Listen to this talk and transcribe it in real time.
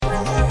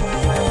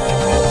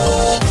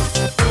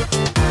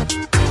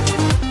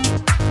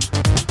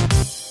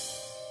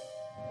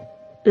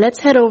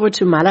Let's head over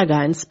to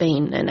Malaga in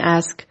Spain and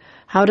ask,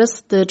 how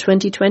does the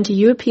 2020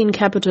 European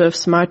Capital of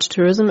Smart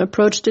Tourism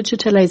approach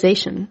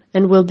digitalization?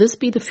 And will this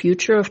be the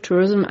future of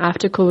tourism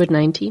after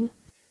COVID-19?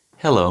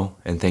 Hello,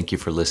 and thank you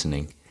for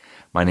listening.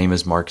 My name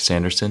is Mark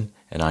Sanderson,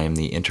 and I am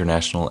the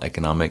International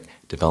Economic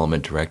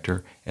Development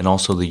Director and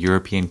also the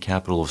European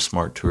Capital of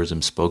Smart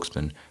Tourism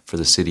spokesman for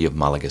the city of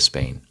Malaga,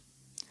 Spain.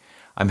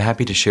 I'm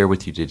happy to share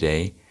with you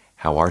today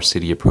how our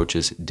city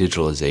approaches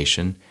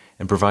digitalization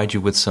and provide you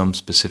with some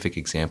specific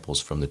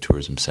examples from the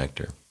tourism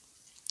sector.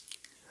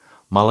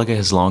 Malaga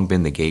has long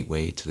been the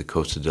gateway to the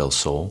Costa del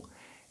Sol,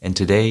 and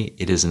today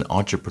it is an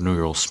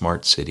entrepreneurial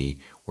smart city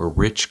where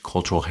rich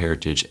cultural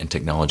heritage and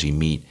technology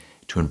meet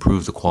to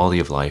improve the quality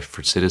of life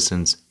for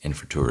citizens and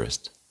for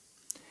tourists.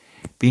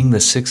 Being the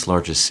sixth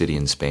largest city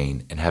in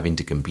Spain and having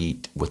to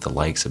compete with the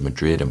likes of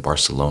Madrid and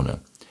Barcelona,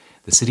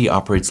 the city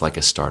operates like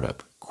a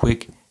startup,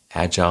 quick,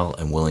 agile,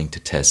 and willing to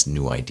test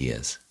new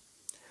ideas.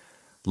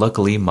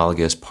 Luckily,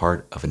 Malaga is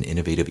part of an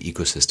innovative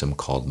ecosystem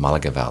called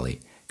Malaga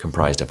Valley,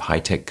 comprised of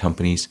high-tech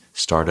companies,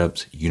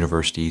 startups,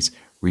 universities,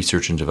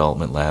 research and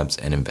development labs,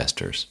 and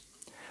investors.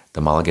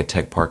 The Malaga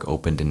Tech Park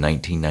opened in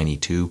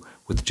 1992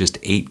 with just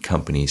 8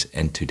 companies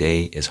and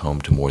today is home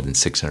to more than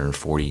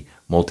 640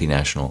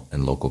 multinational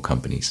and local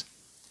companies.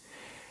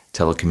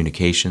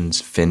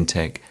 Telecommunications,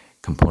 fintech,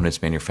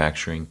 components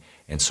manufacturing,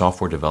 and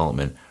software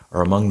development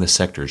are among the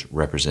sectors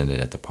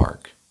represented at the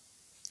park.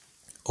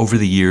 Over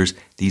the years,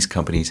 these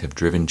companies have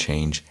driven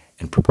change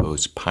and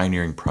proposed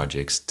pioneering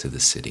projects to the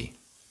city.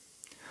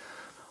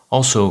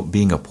 Also,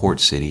 being a port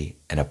city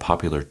and a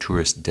popular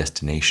tourist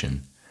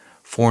destination,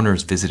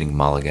 foreigners visiting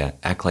Malaga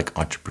act like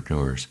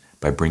entrepreneurs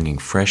by bringing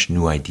fresh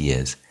new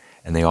ideas,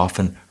 and they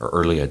often are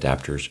early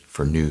adapters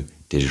for new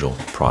digital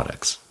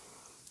products.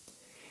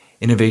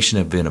 Innovation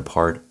has been a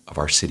part of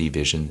our city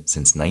vision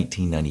since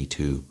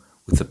 1992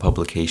 with the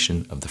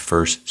publication of the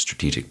first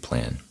strategic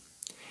plan.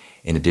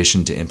 In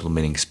addition to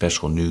implementing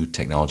special new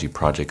technology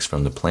projects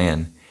from the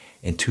plan,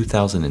 in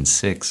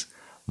 2006,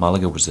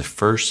 Malaga was the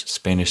first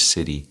Spanish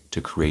city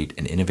to create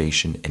an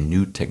innovation and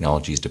new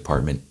technologies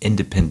department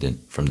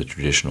independent from the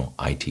traditional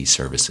IT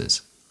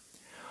services.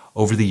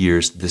 Over the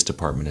years, this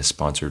department has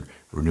sponsored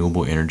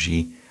renewable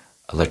energy,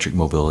 electric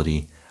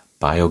mobility,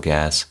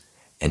 biogas,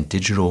 and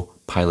digital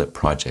pilot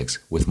projects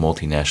with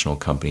multinational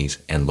companies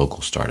and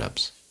local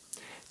startups.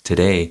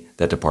 Today,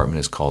 that department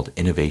is called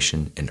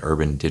Innovation and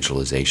Urban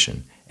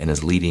Digitalization and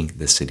is leading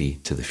the city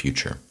to the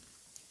future.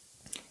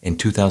 In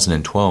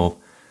 2012,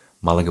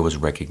 Malaga was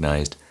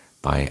recognized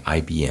by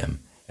IBM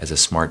as a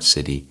smart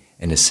city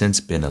and has since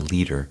been a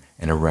leader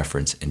and a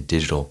reference in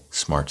digital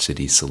smart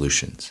city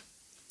solutions.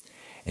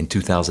 In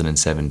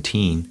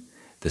 2017,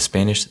 the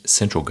Spanish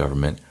central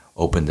government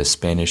opened the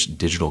Spanish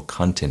Digital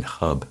Content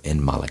Hub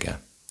in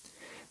Malaga.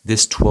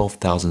 This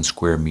 12,000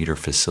 square meter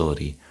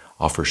facility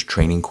offers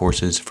training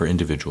courses for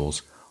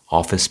individuals,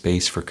 office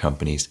space for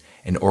companies,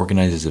 and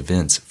organizes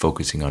events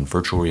focusing on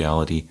virtual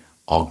reality,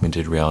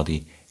 augmented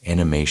reality,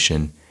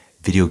 animation,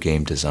 video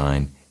game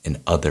design, and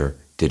other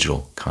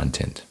digital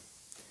content.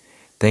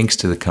 Thanks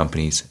to the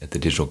companies at the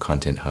Digital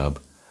Content Hub,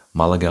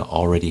 Malaga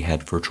already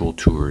had virtual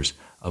tours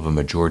of a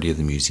majority of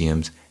the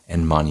museums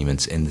and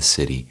monuments in the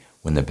city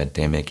when the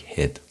pandemic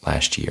hit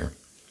last year.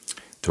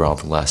 Throughout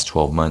the last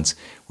 12 months,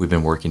 we've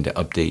been working to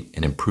update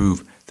and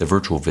improve the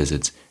virtual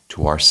visits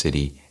to our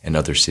city and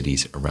other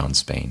cities around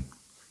Spain.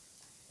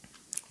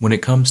 When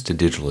it comes to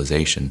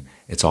digitalization,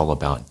 it's all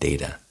about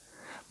data.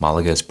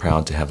 Malaga is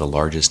proud to have the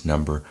largest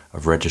number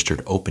of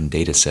registered open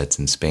data sets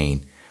in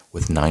Spain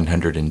with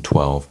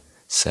 912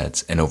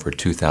 sets and over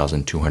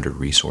 2,200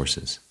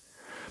 resources.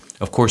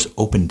 Of course,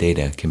 open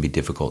data can be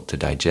difficult to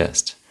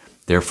digest.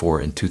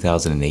 Therefore, in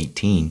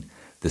 2018,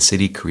 the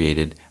city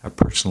created a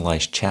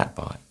personalized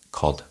chatbot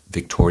called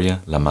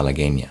Victoria La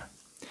Malagueña.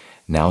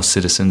 Now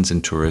citizens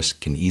and tourists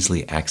can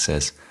easily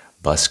access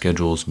bus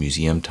schedules,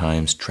 museum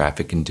times,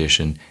 traffic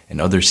condition, and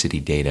other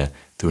city data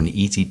through an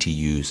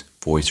easy-to-use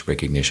voice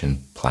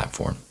recognition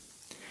platform.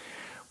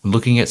 When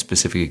looking at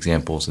specific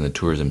examples in the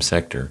tourism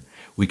sector,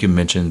 we can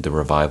mention the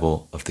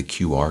revival of the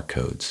QR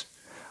codes.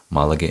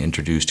 Malaga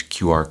introduced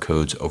QR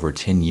codes over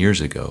 10 years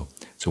ago,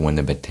 so when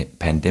the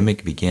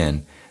pandemic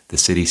began, the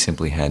city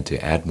simply had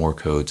to add more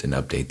codes and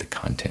update the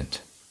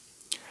content.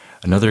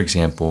 Another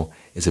example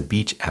is a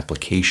beach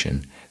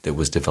application that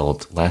was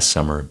developed last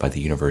summer by the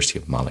University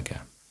of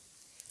Malaga.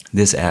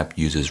 This app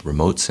uses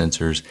remote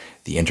sensors,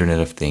 the Internet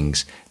of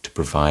Things, to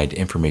provide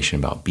information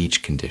about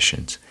beach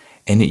conditions,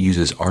 and it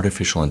uses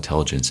artificial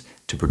intelligence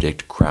to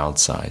predict crowd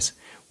size,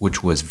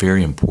 which was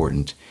very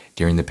important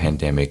during the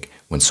pandemic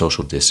when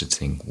social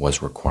distancing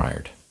was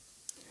required.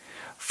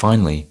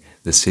 Finally,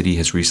 the city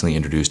has recently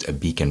introduced a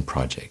beacon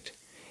project.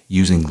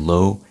 Using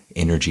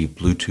low-energy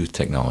Bluetooth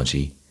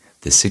technology,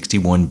 the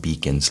 61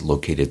 beacons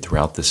located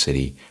throughout the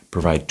city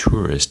provide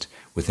tourists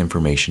with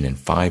information in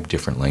 5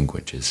 different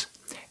languages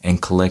and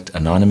collect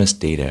anonymous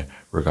data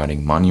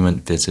regarding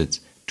monument visits,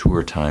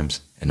 tour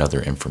times, and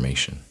other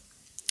information.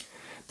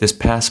 This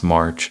past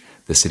March,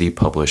 the city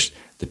published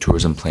the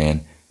Tourism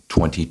Plan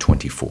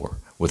 2024,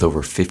 with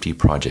over 50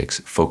 projects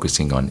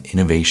focusing on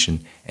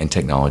innovation and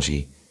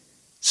technology,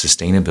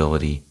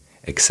 sustainability,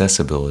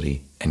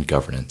 accessibility, and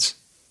governance.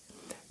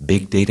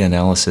 Big data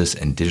analysis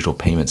and digital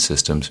payment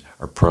systems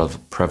are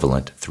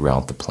prevalent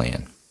throughout the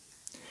plan.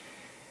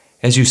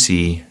 As you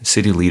see,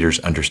 city leaders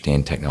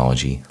understand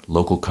technology,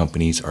 local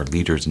companies are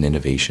leaders in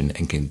innovation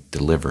and can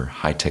deliver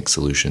high-tech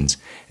solutions,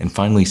 and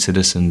finally,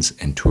 citizens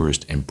and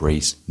tourists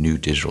embrace new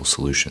digital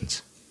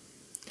solutions.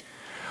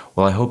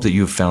 Well, I hope that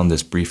you have found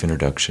this brief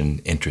introduction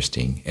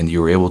interesting and that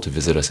you were able to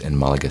visit us in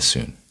Malaga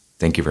soon.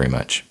 Thank you very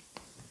much.